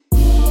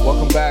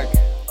back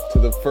to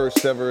the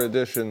first ever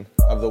edition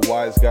of the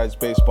Wise Guys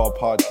Baseball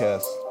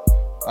Podcast.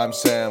 I'm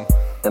Sam.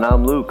 And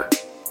I'm Luke.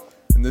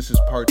 And this is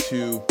part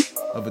 2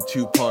 of a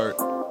 2-part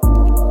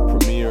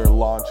premiere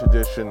launch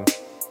edition.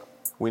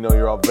 We know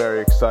you're all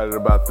very excited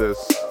about this.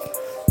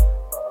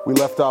 We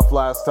left off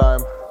last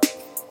time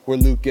where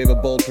Luke gave a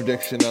bold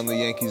prediction on the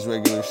Yankees'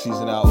 regular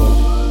season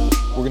outlook.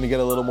 We're going to get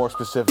a little more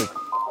specific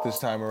this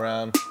time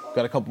around.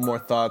 Got a couple more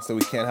thoughts that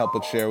we can't help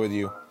but share with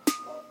you.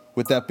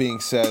 With that being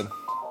said,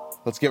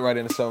 let's get right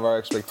into some of our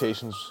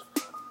expectations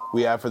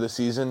we have for the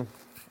season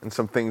and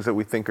some things that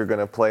we think are going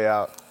to play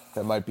out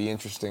that might be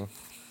interesting.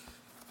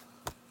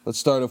 Let's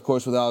start, of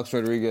course, with Alex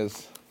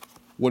Rodriguez.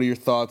 What are your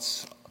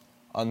thoughts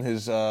on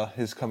his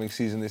coming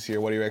season this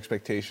year? What are your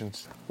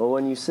expectations? Well,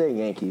 when you say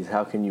Yankees,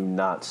 how can you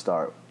not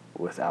start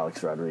with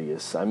Alex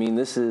Rodriguez? I mean,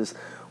 this is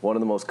one of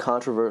the most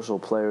controversial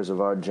players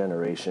of our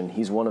generation.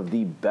 He's one of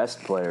the best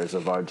players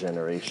of our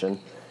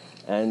generation.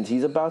 And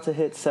he's about to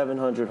hit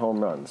 700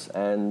 home runs.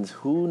 And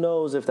who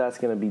knows if that's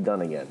going to be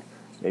done again.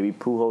 Maybe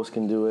Pujols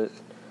can do it.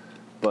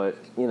 But,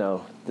 you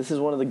know, this is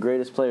one of the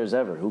greatest players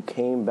ever who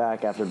came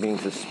back after being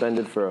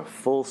suspended for a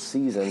full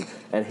season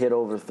and hit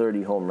over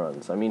 30 home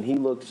runs. I mean, he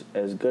looked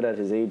as good at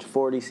his age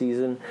 40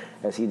 season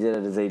as he did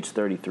at his age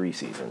 33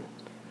 season.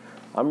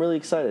 I'm really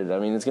excited. I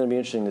mean, it's going to be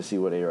interesting to see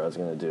what A-Rod's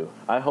going to do.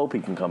 I hope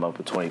he can come up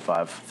with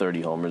 25,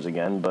 30 homers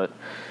again, but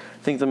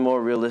I think the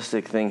more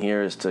realistic thing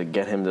here is to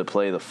get him to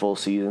play the full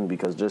season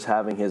because just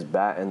having his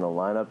bat in the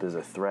lineup is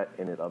a threat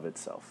in and of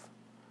itself.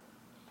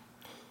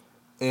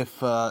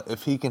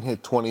 If he can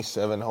hit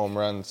 27 home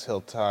runs,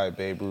 he'll tie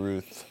Babe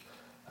Ruth.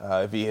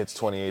 If he hits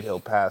 28, he'll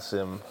pass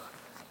him.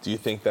 Do you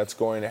think that's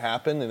going to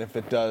happen? And if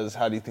it does,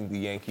 how do you think the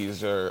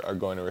Yankees are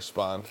going to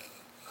respond?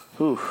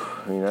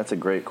 I mean, that's a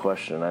great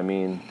question. I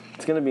mean,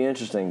 it's going to be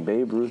interesting.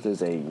 Babe Ruth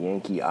is a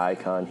Yankee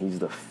icon. He's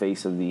the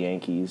face of the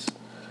Yankees.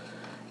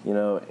 You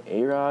know,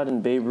 A-Rod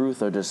and Babe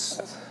Ruth are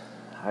just,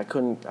 I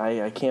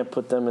can't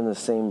put them in the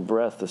same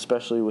breath,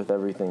 especially with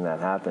everything that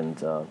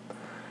happened.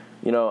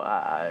 You know,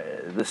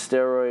 the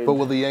steroid. But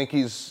will the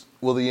Yankees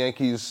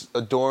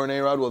adore an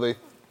A-Rod? Will they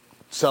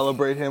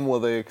celebrate him?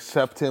 Will they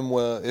accept him?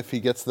 If he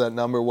gets that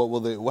number, what will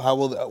they? How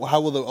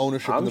will the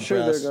ownership? I'm and the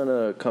sure brass... they're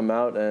gonna come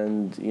out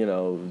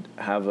and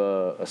have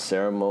a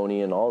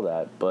ceremony and all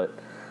that, but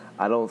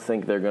I don't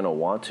think they're gonna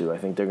want to. I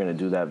think they're gonna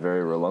do that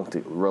very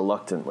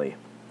reluctantly.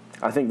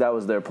 I think that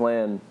was their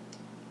plan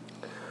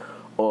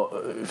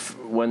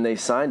when they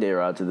signed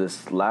A-Rod to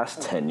this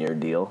last 10-year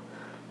deal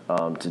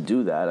to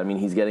do that. I mean,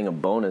 he's getting a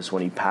bonus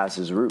when he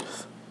passes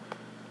Ruth.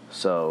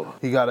 So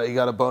he got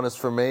a bonus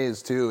for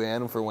Mays too,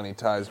 and for when he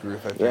ties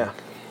Ruth, I think. Yeah.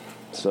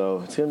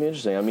 So it's gonna be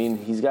interesting. I mean,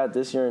 he's got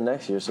this year and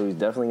next year, so he's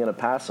definitely gonna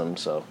pass him.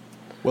 So.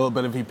 Well,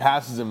 but if he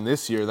passes him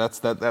this year,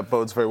 that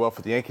bodes very well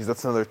for the Yankees.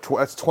 That's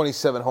that's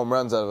 27 home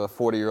runs out of a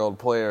 40-year-old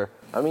player.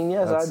 I mean,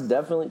 yes, I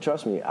definitely,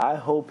 trust me, I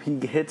hope he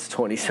hits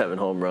 27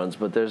 home runs,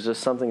 but there's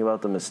just something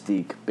about the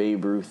mystique.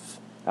 Babe Ruth,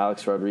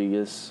 Alex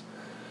Rodriguez,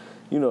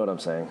 you know what I'm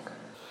saying.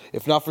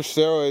 If not for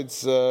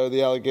steroids,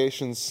 the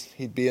allegations,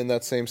 he'd be in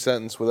that same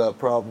sentence without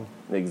problem.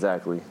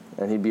 Exactly.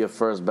 And he'd be a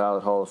first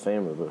ballot Hall of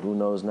Famer, but who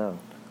knows now?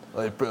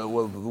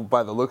 Well,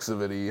 by the looks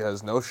of it, he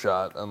has no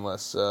shot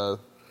unless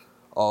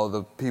all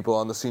the people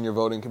on the senior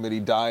voting committee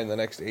die in the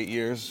next 8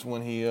 years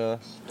when he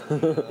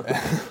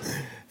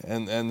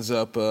and ends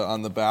up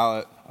on the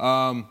ballot.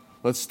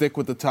 Let's stick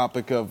with the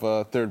topic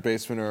of third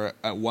baseman, or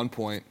at one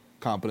point,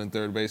 competent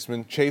third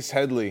baseman. Chase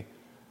Headley,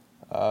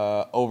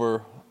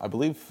 over, I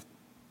believe,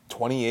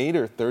 28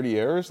 or 30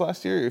 errors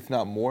last year, if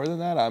not more than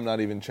that. I'm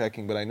not even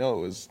checking, but I know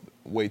it was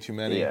way too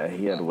many. Yeah,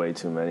 he had way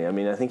too many. I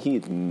mean, I think he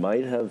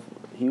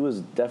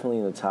was definitely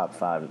in the top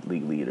 5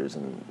 league leaders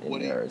in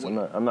errors.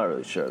 I'm not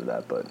really sure of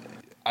that, but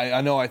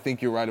I know, I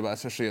think you're right about,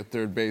 especially at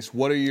third base.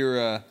 What are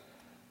your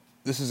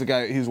this is a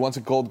guy, he was once a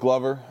Gold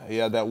Glover. He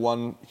had that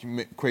one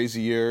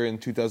crazy year in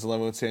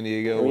 2011 with San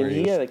Diego. I mean,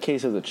 he had a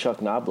case of the Chuck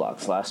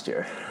Knobblocks last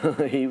year.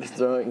 he was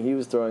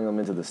throwing them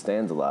into the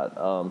stands a lot.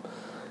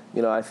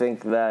 I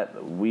think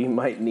that we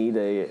might need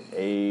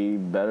a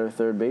better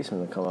third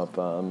baseman to come up.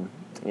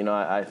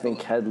 I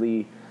think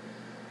Headley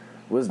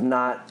was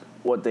not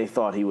what they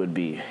thought he would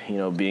be.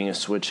 Being a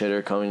switch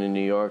hitter coming to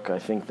New York, I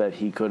think that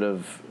he could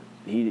have.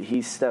 He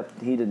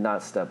did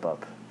not step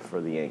up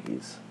for the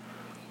Yankees.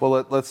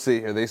 Well, let's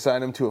see here. They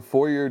signed him to a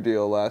 4-year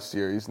deal last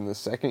year. He's in the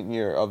second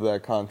year of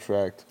that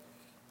contract.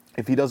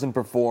 If he doesn't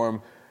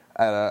perform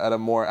at a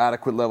more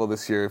adequate level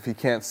this year, if he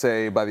can't,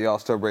 say, by the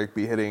All-Star break,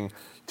 be hitting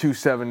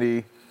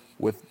 270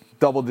 with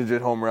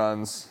double-digit home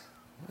runs,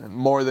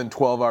 more than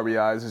 12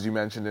 RBIs, as you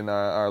mentioned in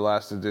our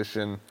last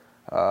edition,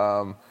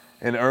 and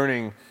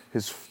earning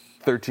his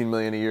 $13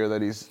 million a year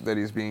that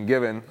he's being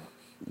given,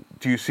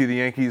 do you see the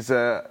Yankees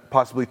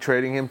possibly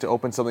trading him to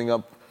open something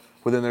up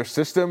within their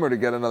system, or to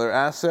get another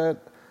asset,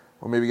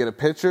 or maybe get a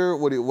pitcher?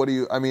 What do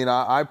you? I mean,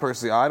 I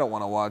personally, I don't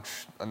want to watch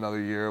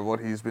another year of what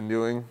he's been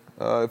doing.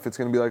 If it's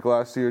going to be like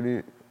last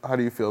year, how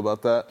do you feel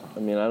about that? I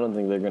mean, I don't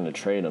think they're going to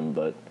trade him,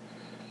 but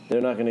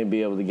they're not going to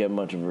be able to get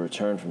much of a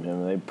return from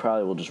him. They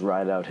probably will just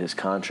ride out his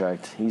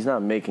contract. He's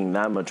not making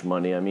that much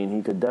money. I mean,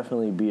 he could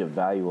definitely be a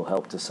valuable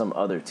help to some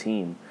other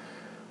team,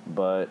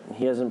 but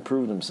he hasn't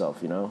proved himself,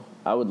 you know?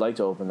 I would like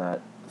to open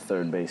that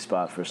third base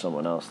spot for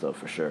someone else, though,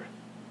 for sure.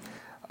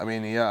 I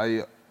mean,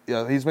 yeah,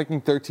 he's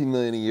making $13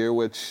 million a year,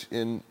 which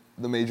in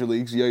the major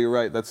leagues, yeah, you're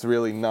right. That's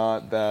really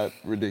not that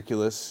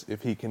ridiculous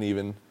if he can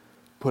even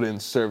put in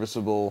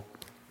serviceable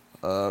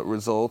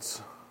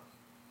results.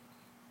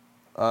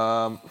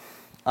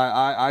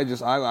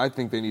 I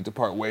think they need to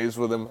part ways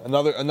with him.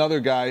 Another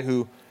guy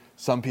who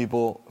some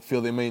people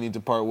feel they may need to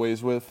part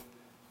ways with,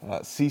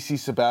 CC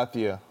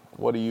Sabathia.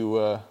 What do you?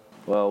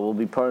 Well, we'll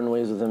be parting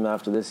ways with him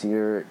after this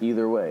year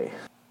either way.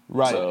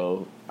 Right.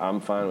 So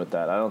I'm fine with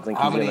that. I don't think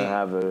he's going to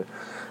have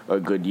a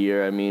good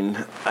year. I mean,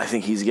 I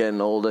think he's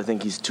getting old. I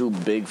think he's too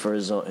big for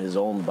his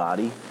own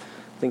body.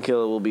 I think he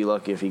will be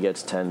lucky if he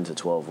gets 10 to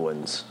 12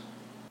 wins.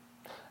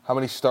 How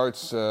many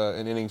starts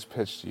in innings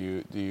pitched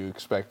do you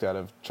expect out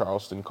of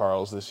Charleston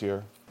Carls this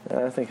year?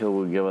 I think he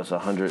will give us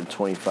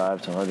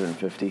 125 to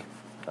 150.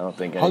 I don't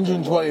think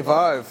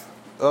 125.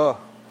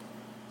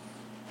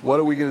 What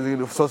are we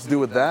supposed to do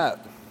with that?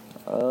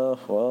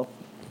 Well,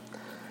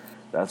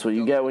 that's what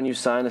you get when you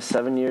sign a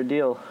 7-year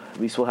deal.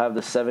 At least we'll have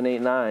the 7,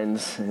 8,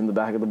 9s in the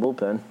back of the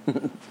bullpen.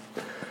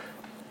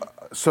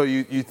 So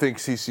you think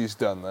CC's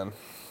done then?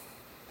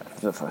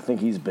 I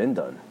think he's been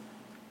done.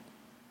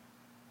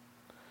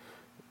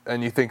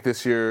 And you think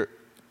this year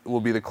will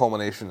be the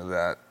culmination of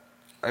that?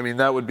 I mean,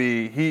 that would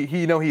be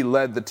he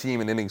led the team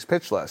in innings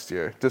pitched last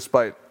year,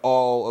 despite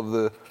all of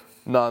the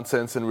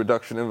nonsense and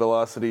reduction in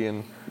velocity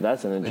and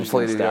that's an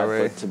interesting stat.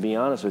 ERA. But to be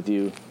honest with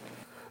you,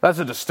 that's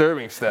a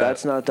disturbing stat.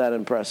 That's not that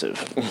impressive.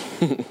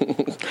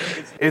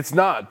 It's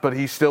not, but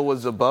he still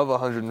was above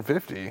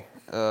 150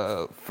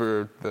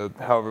 for the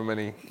however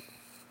many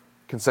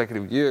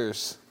consecutive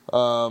years.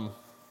 I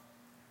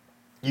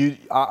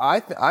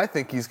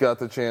think he's got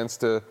the chance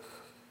to.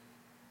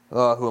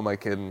 Who am I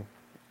kidding?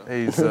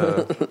 He's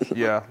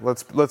yeah.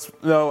 Let's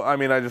no. I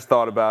mean, I just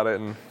thought about it,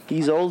 and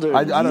he's older.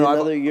 He's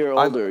another year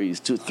older. He's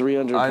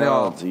 300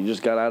 pounds. He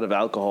just got out of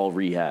alcohol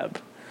rehab.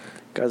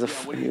 Guy's a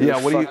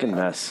fucking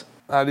mess.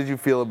 How did you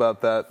feel about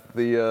that?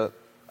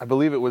 I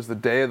believe it was the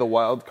day of the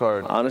wild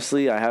card.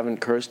 Honestly, I haven't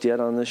cursed yet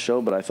on this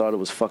show, but I thought it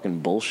was fucking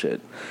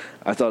bullshit.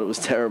 I thought it was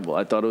terrible.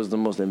 I thought it was the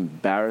most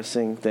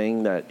embarrassing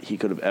thing that he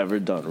could have ever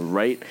done.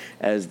 Right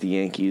as the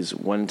Yankees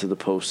went into the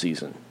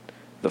postseason.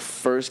 The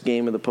first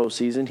game of the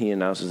postseason, he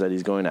announces that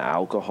he's going to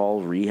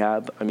alcohol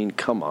rehab. I mean,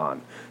 come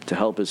on, to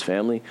help his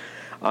family.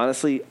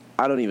 Honestly,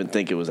 I don't even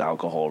think it was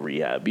alcohol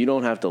rehab. You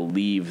don't have to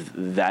leave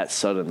that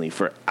suddenly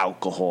for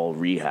alcohol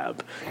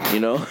rehab. You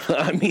know,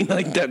 I mean,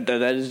 like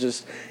that is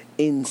just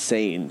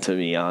insane to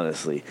me,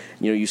 honestly.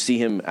 You know, you see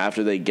him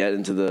after they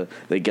get the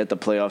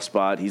playoff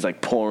spot. He's like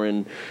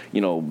pouring,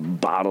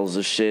 bottles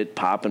of shit,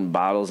 popping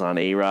bottles on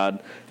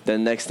A-Rod.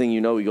 Then next thing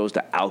you know, he goes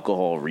to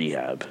alcohol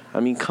rehab.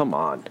 I mean, come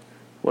on.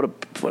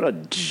 What a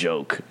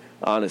joke.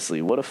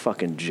 Honestly, what a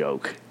fucking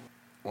joke.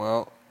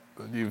 Well,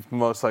 you've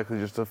most likely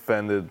just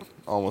offended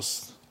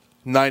almost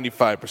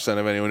 95%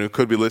 of anyone who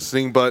could be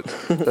listening, but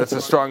that's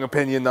a strong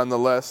opinion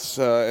nonetheless,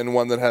 and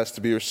one that has to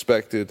be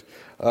respected.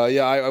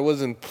 I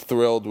wasn't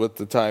thrilled with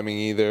the timing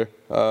either.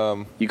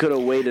 You could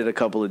have waited a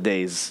couple of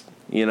days,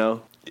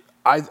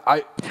 I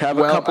have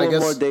a couple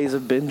of more days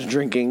of binge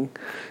drinking.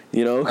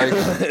 We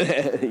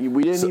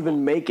didn't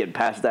even make it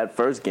past that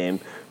first game.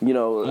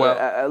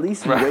 At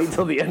least wait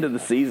till the end of the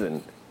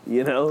season.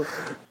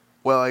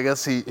 Well, I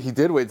guess he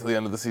did wait till the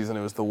end of the season.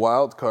 It was the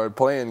wild card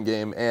play-in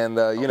game, and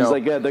he's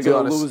like, yeah, they're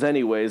gonna lose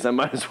anyways. I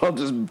might as well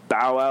just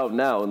bow out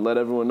now and let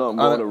everyone know I'm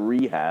going to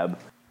rehab.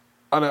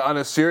 On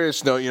a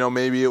serious note,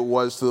 maybe it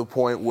was to the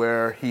point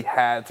where he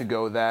had to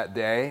go that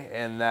day,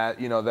 and that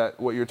that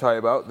what you're talking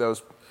about,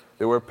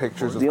 there were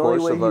pictures, of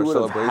course, of our celebration. The only way he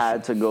would have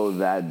had to go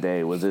that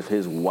day was if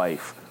his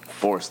wife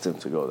forced him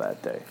to go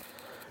that day.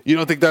 You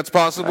don't think that's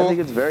possible? I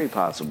think it's very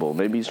possible.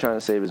 Maybe he's trying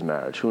to save his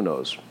marriage. Who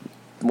knows?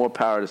 More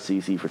power to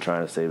CC for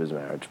trying to save his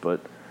marriage, but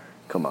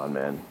come on,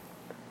 man.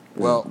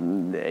 Well,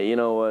 you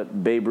know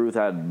what? Babe Ruth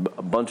had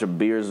a bunch of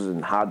beers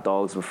and hot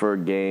dogs before a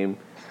game.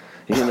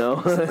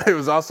 It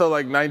was also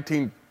like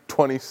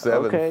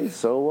 1927. Okay,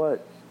 so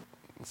what?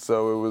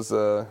 So it was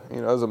it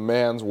was a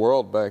man's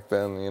world back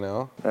then.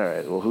 All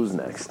right. Well, who's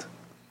next?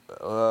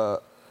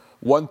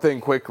 One thing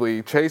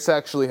quickly, Chase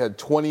actually had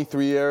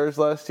 23 errors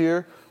last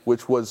year,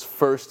 which was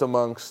first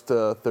amongst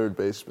third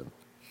basemen.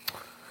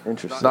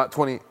 Interesting. Not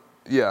 20.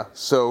 Yeah.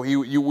 So he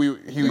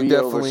definitely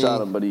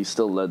overshot him, but he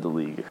still led the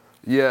league.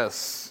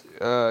 Yes,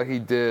 he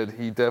did.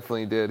 He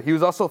definitely did. He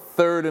was also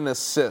third in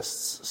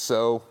assists.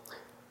 So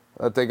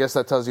I guess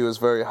that tells you it was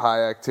very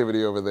high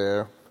activity over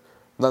there.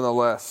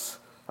 Nonetheless,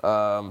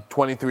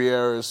 23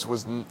 errors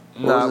was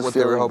not what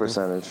they were hoping.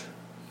 Percentage?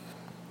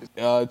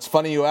 It's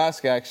funny you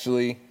ask,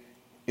 actually.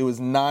 It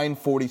was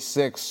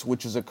 .946,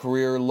 which is a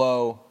career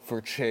low for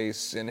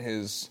Chase in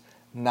his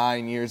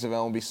 9 years of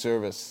MLB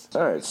service.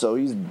 All right, so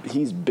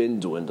he's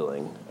been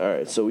dwindling. All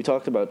right, so we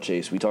talked about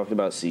Chase. We talked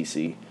about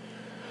CC.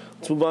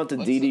 Let's move on to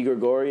Didi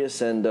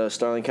Gregorius and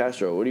Starlin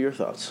Castro. What are your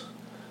thoughts?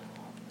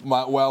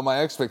 My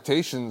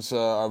expectations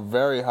are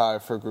very high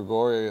for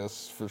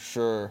Gregorius, for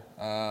sure.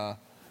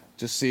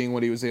 Just seeing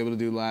what he was able to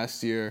do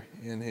last year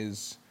in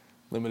his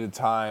limited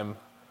time.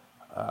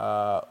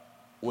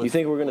 You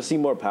think we're going to see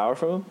more power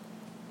from him?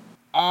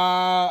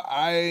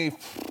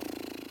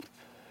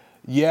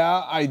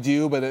 Yeah, I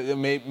do, but it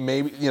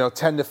maybe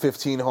 10 to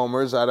 15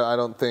 homers. I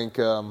don't think,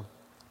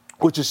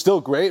 which is still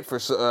great for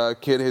a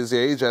kid his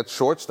age at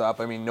shortstop.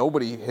 I mean,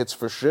 nobody hits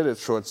for shit at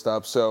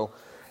shortstop, so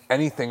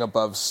anything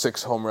above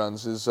 6 home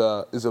runs is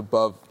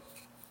above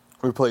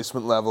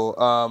replacement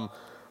level.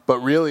 But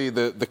really,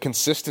 the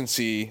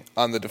consistency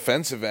on the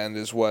defensive end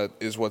is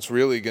what's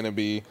really going to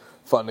be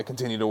fun to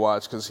continue to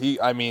watch, because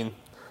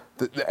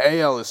the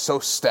AL is so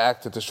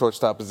stacked at the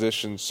shortstop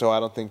position, so I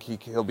don't think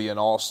he'll be an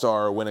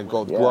all-star or win a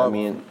Gold Glove. I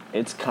mean,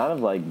 it's kind of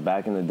like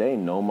back in the day,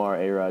 Nomar,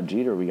 A-Rod,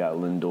 Jeter. We got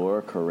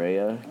Lindor,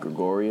 Correa,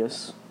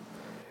 Gregorius.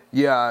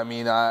 Yeah, I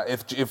mean,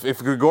 if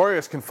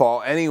Gregorius can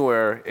fall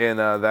anywhere in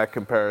that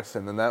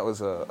comparison, then that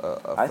was a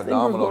phenomenal trade. I think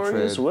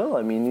Gregorius will.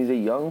 I mean, he's a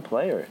young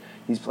player.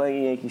 He's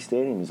playing at Yankee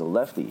Stadium. He's a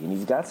lefty, and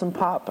he's got some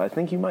pop. I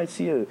think you might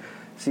see a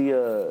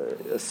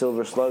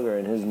Silver Slugger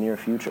in his near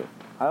future.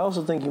 I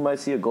also think you might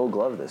see a Gold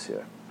Glove this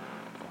year.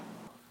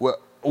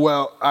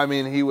 Well, I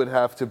mean, he would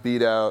have to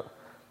beat out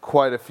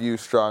quite a few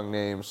strong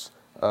names,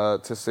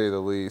 to say the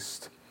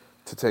least,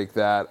 to take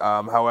that.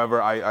 However,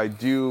 I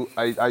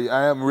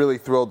am really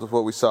thrilled with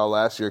what we saw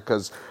last year,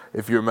 because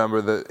if you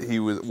remember that he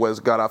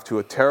got off to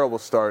a terrible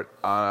start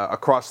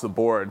across the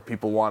board.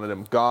 People wanted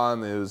him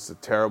gone. It was a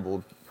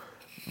terrible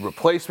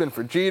replacement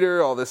for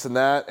Jeter, all this and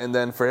that, and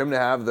then for him to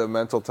have the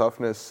mental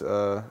toughness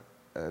to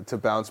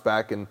bounce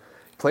back and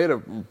play at a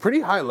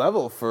pretty high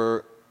level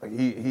for.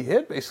 He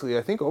hit basically,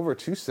 I think, over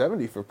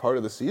 270 for part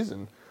of the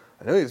season.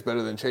 I know he's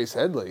better than Chase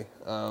Headley.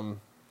 But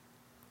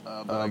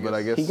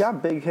I guess he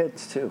got big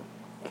hits too.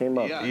 Came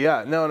up.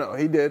 Yeah, no,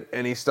 he did,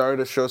 and he started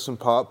to show some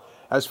pop.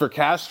 As for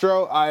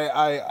Castro,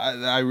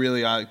 I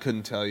really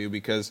couldn't tell you,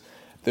 because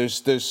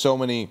there's so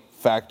many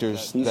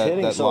factors that lie into that. He's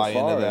hitting so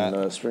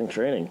far in spring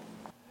training.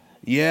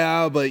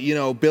 Yeah, but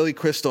Billy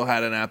Crystal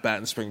had an at bat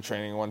in spring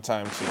training one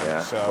time too.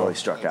 Yeah, so he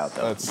struck out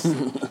though.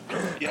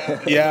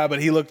 Yeah, but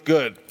he looked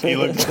good. He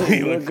looked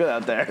good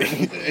out there.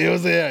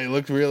 He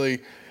looked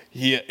really.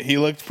 He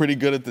looked pretty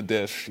good at the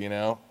dish.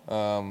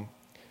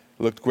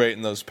 Looked great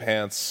in those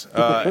pants.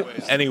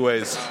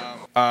 Anyways,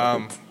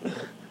 yeah,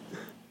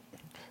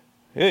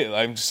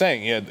 I'm just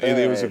saying. Yeah,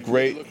 it was a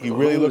great. He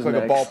really looked like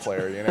a ball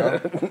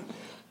player.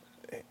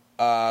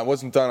 I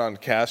wasn't done on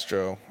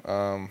Castro.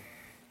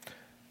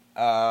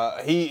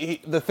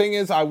 The thing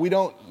is, we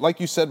don't, like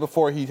you said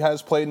before, he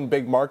has played in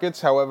big markets.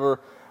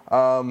 However,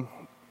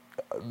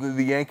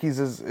 the Yankees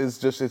is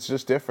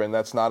just different.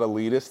 That's not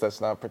elitist. That's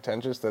not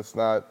pretentious. That's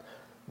not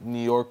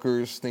New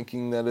Yorkers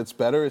thinking that it's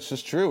better. It's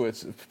just true.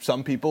 It's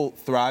some people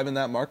thrive in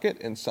that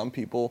market and some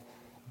people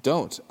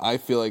don't. I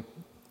feel like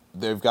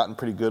they've gotten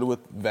pretty good with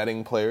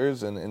vetting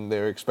players, and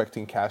they're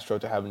expecting Castro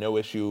to have no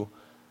issue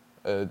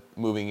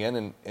moving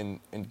in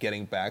and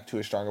getting back to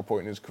a stronger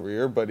point in his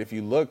career. But if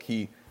you look,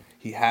 he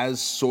has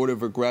sort of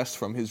regressed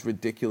from his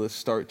ridiculous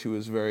start to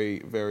his very,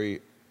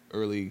 very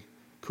early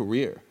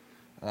career.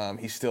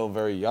 He's still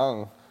very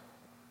young.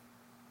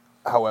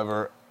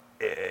 However,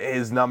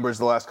 his numbers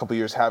the last couple of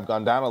years have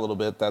gone down a little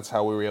bit. That's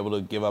how we were able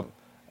to give up.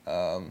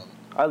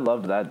 I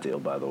loved that deal,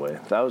 by the way.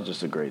 That was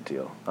just a great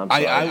deal. I'm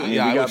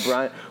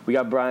sorry. We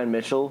got Brian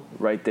Mitchell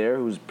right there,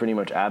 who's pretty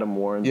much Adam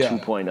Warren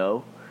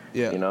 2.0.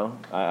 Yeah.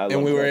 I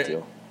love that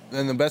deal.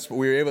 And the best,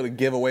 we were able to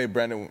give away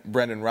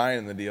Brendan Ryan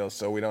in the deal,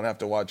 so we don't have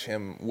to watch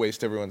him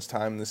waste everyone's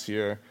time this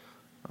year.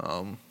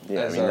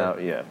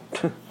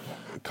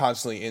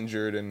 Constantly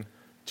injured and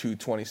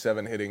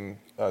 227 hitting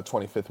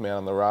 25th man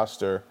on the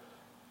roster.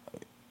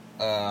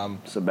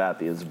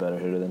 Sabathia's a better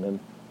hitter than him.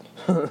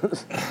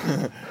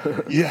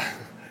 Yeah.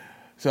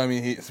 So, I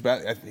mean, he's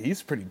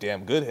a pretty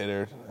damn good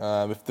hitter.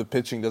 If the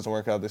pitching doesn't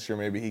work out this year,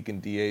 maybe he can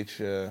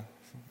DH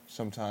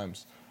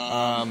sometimes.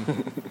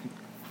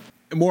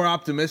 More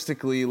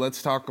optimistically,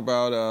 let's talk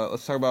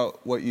about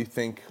what you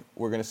think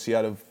we're going to see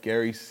out of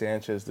Gary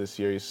Sanchez this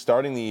year. He's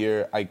starting the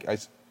year,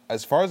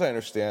 as far as I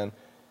understand,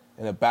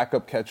 in a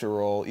backup catcher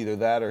role, either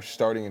that or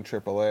starting in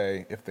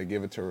AAA if they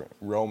give it to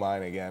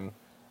Romine again.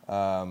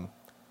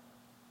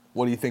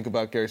 What do you think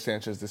about Gary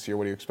Sanchez this year?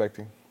 What are you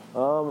expecting?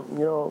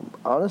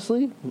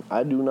 Honestly,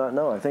 I do not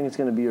know. I think it's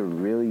going to be a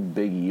really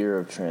big year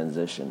of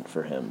transition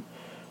for him.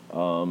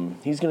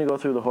 He's going to go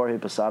through the Jorge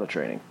Posada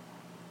training.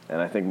 And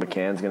I think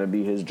McCann's going to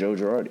be his Joe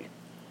Girardi.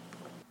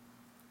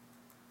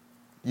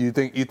 You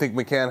think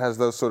McCann has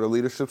those sort of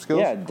leadership skills?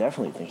 Yeah, I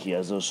definitely think he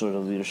has those sort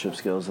of leadership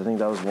skills. I think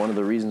that was one of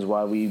the reasons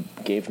why we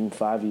gave him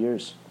 5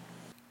 years.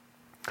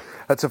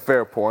 That's a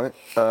fair point.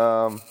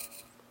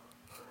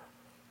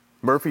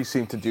 Murphy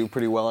seemed to do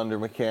pretty well under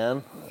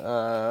McCann.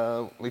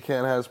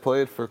 McCann has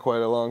played for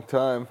quite a long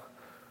time.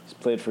 He's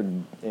played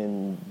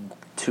in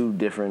 2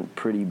 different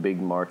pretty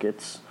big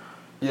markets.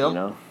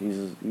 Yep.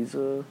 He's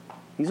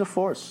a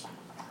force.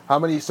 How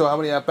many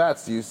at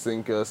bats do you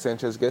think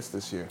Sanchez gets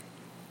this year?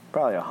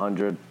 Probably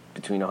 100,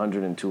 between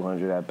 100 and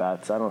 200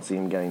 at-bats. I don't see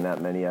him getting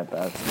that many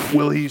at-bats.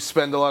 Will he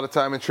spend a lot of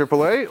time in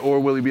AAA, or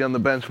will he be on the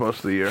bench most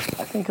of the year?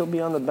 I think he'll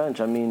be on the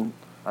bench. I mean,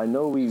 I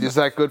know we... Is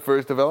that good for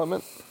his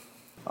development?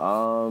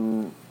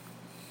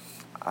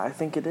 I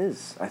think it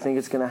is. I think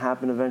it's going to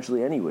happen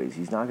eventually anyways.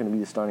 He's not going to be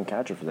the starting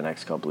catcher for the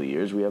next couple of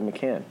years. We have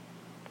McCann.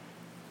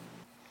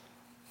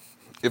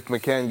 If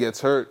McCann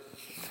gets hurt...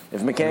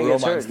 If McCann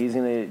gets hurt, he's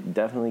going to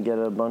definitely get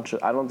a bunch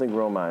of... I don't think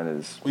Romine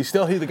is...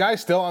 The guy's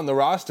still on the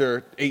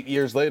roster 8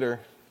 years later.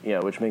 Yeah,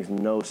 which makes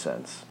no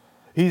sense.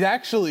 He's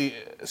actually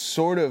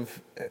sort of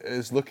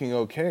is looking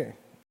okay.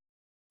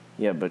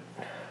 Yeah, but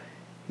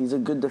he's a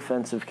good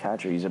defensive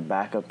catcher. He's a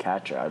backup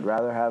catcher. I'd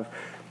rather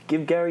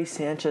give Gary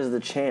Sanchez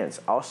the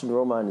chance. Austin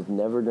Romine is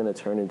never going to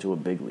turn into a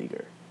big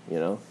leaguer, you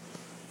know?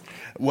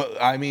 Well,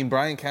 I mean,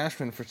 Brian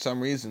Cashman, for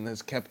some reason,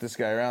 has kept this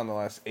guy around the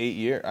last 8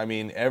 years. I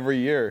mean, every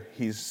year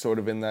he's sort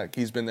of in that.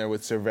 He's been there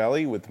with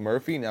Cervelli, with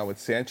Murphy, now with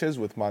Sanchez,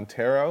 with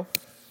Montero.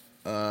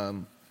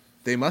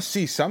 They must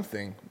see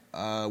something.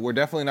 We're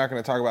definitely not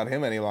going to talk about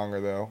him any longer,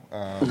 though.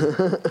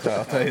 So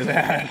I'll tell you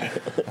that.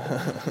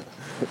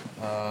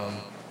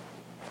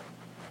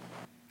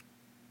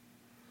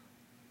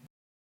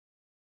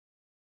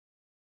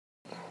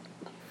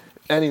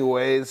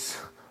 Anyways,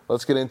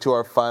 let's get into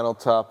our final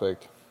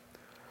topic.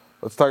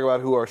 Let's talk about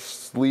who our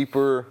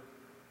sleeper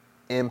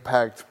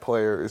impact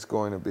player is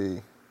going to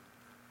be.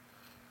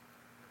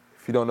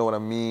 If you don't know what I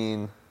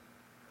mean,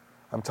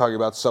 I'm talking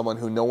about someone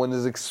who no one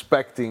is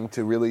expecting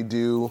to really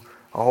do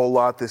a whole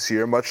lot this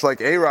year, much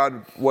like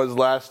A-Rod was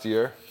last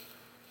year.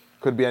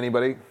 Could be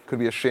anybody. Could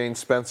be a Shane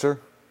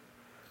Spencer.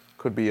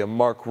 Could be a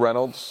Mark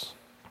Reynolds.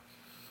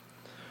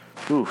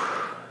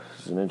 Oof,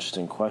 this is an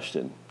interesting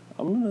question.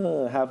 I'm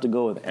going to have to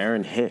go with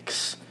Aaron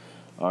Hicks,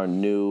 our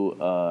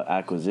new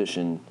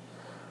acquisition.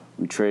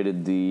 We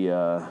traded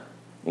the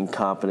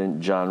incompetent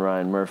John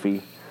Ryan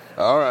Murphy.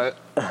 All right.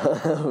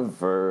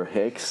 For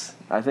Hicks.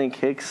 I think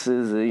Hicks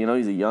is,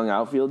 he's a young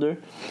outfielder.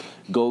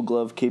 Gold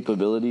Glove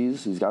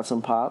capabilities. He's got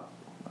some pop.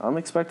 I'm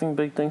expecting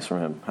big things from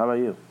him. How about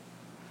you?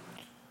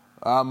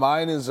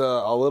 Mine is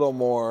a little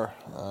more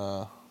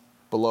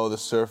below the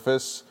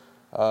surface.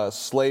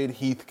 Slade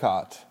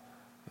Heathcott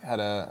had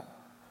a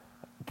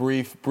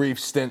brief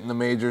stint in the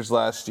majors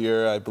last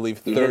year. I believe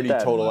 30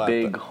 total. He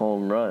hit that big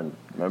home run.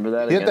 Remember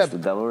that against the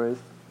Devil Rays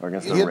or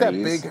against the Rays? That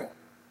big.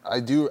 I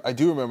do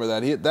remember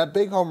that. That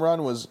big home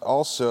run was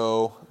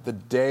also the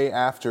day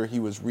after he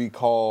was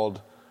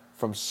recalled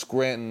from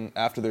Scranton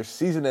after their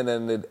season had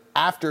ended,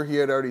 after he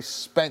had already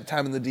spent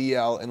time in the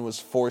DL and was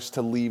forced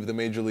to leave the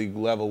major league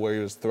level where he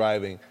was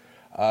thriving.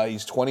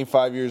 He's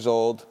 25 years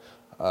old.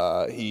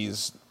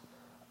 He's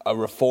a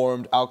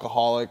reformed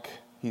alcoholic.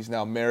 He's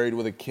now married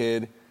with a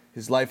kid.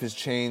 His life has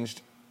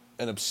changed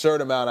an absurd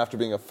amount after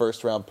being a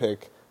first-round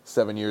pick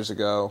 7 years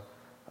ago.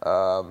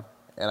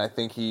 And I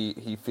think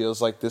he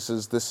feels like this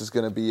is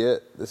going to be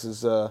it. This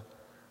is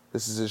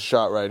his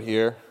shot right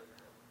here.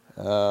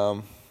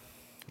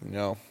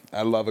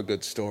 I love a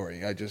good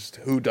story.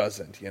 Who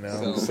doesn't,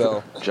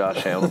 So Josh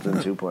Hamilton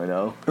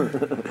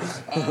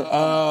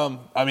 2.0.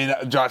 I mean,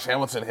 Josh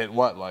Hamilton hit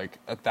what, like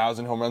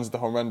 1,000 home runs at the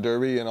Home Run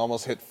Derby and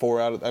almost hit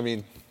 4 out of. I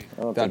mean,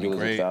 that'd be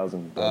great.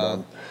 1,000. But,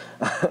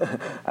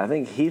 I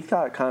think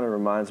Heathcott kind of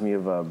reminds me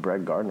of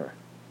Brett Gardner,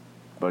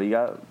 but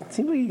it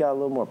seems like he got a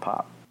little more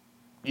pop.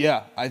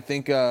 Yeah, I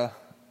think if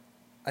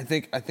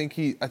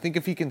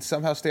he can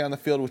somehow stay on the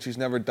field, which he's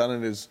never done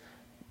in his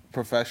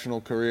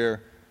professional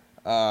career.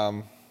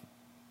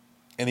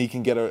 And he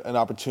can get an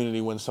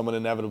opportunity when someone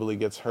inevitably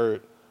gets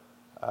hurt.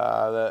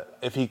 That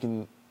if he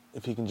can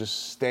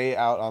just stay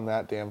out on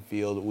that damn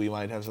field, we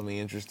might have something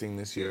interesting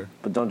this year.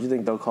 But don't you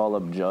think they'll call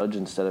up Judge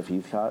instead of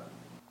Heathcott?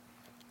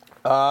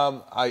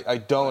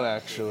 I don't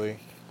actually.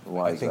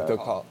 Why? I think they'll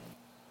call.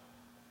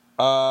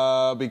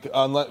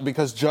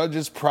 Because Judge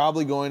is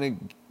probably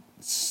going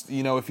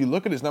to, if you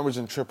look at his numbers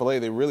in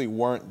AAA, they really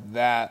weren't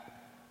that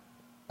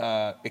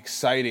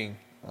exciting.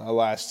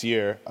 Last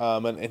year,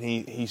 and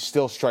he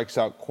still strikes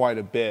out quite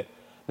a bit.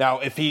 Now,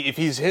 if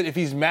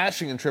he's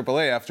mashing in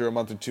AAA after a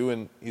month or two,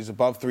 and he's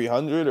above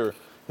 300, or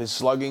his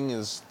slugging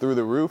is through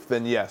the roof,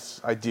 then yes,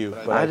 I do.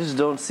 But I just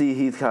don't see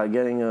Heathcott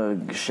getting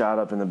a shot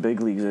up in the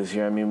big leagues this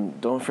year. I mean,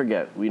 don't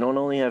forget, we don't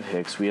only have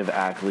Hicks, we have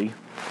Ackley,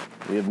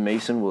 we have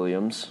Mason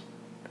Williams,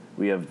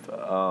 we have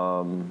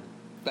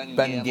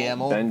Ben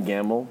Gamble. Ben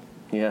Gamble,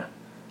 yeah.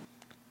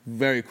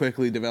 Very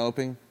quickly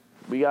developing.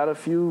 We got a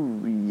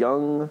few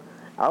young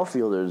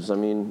outfielders. I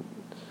mean,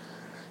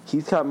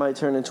 Heathcott might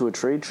turn into a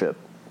trade chip.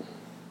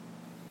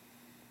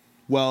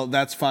 Well,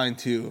 that's fine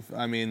too.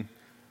 I mean,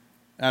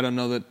 I don't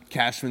know that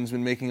Cashman's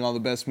been making all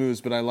the best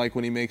moves, but I like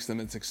when he makes them.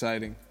 It's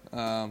exciting.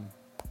 On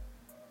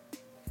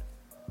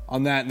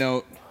that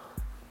note,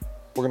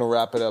 we're going to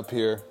wrap it up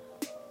here.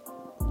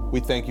 We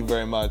thank you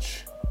very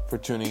much for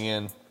tuning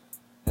in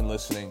and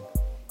listening.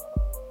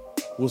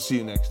 We'll see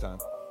you next time.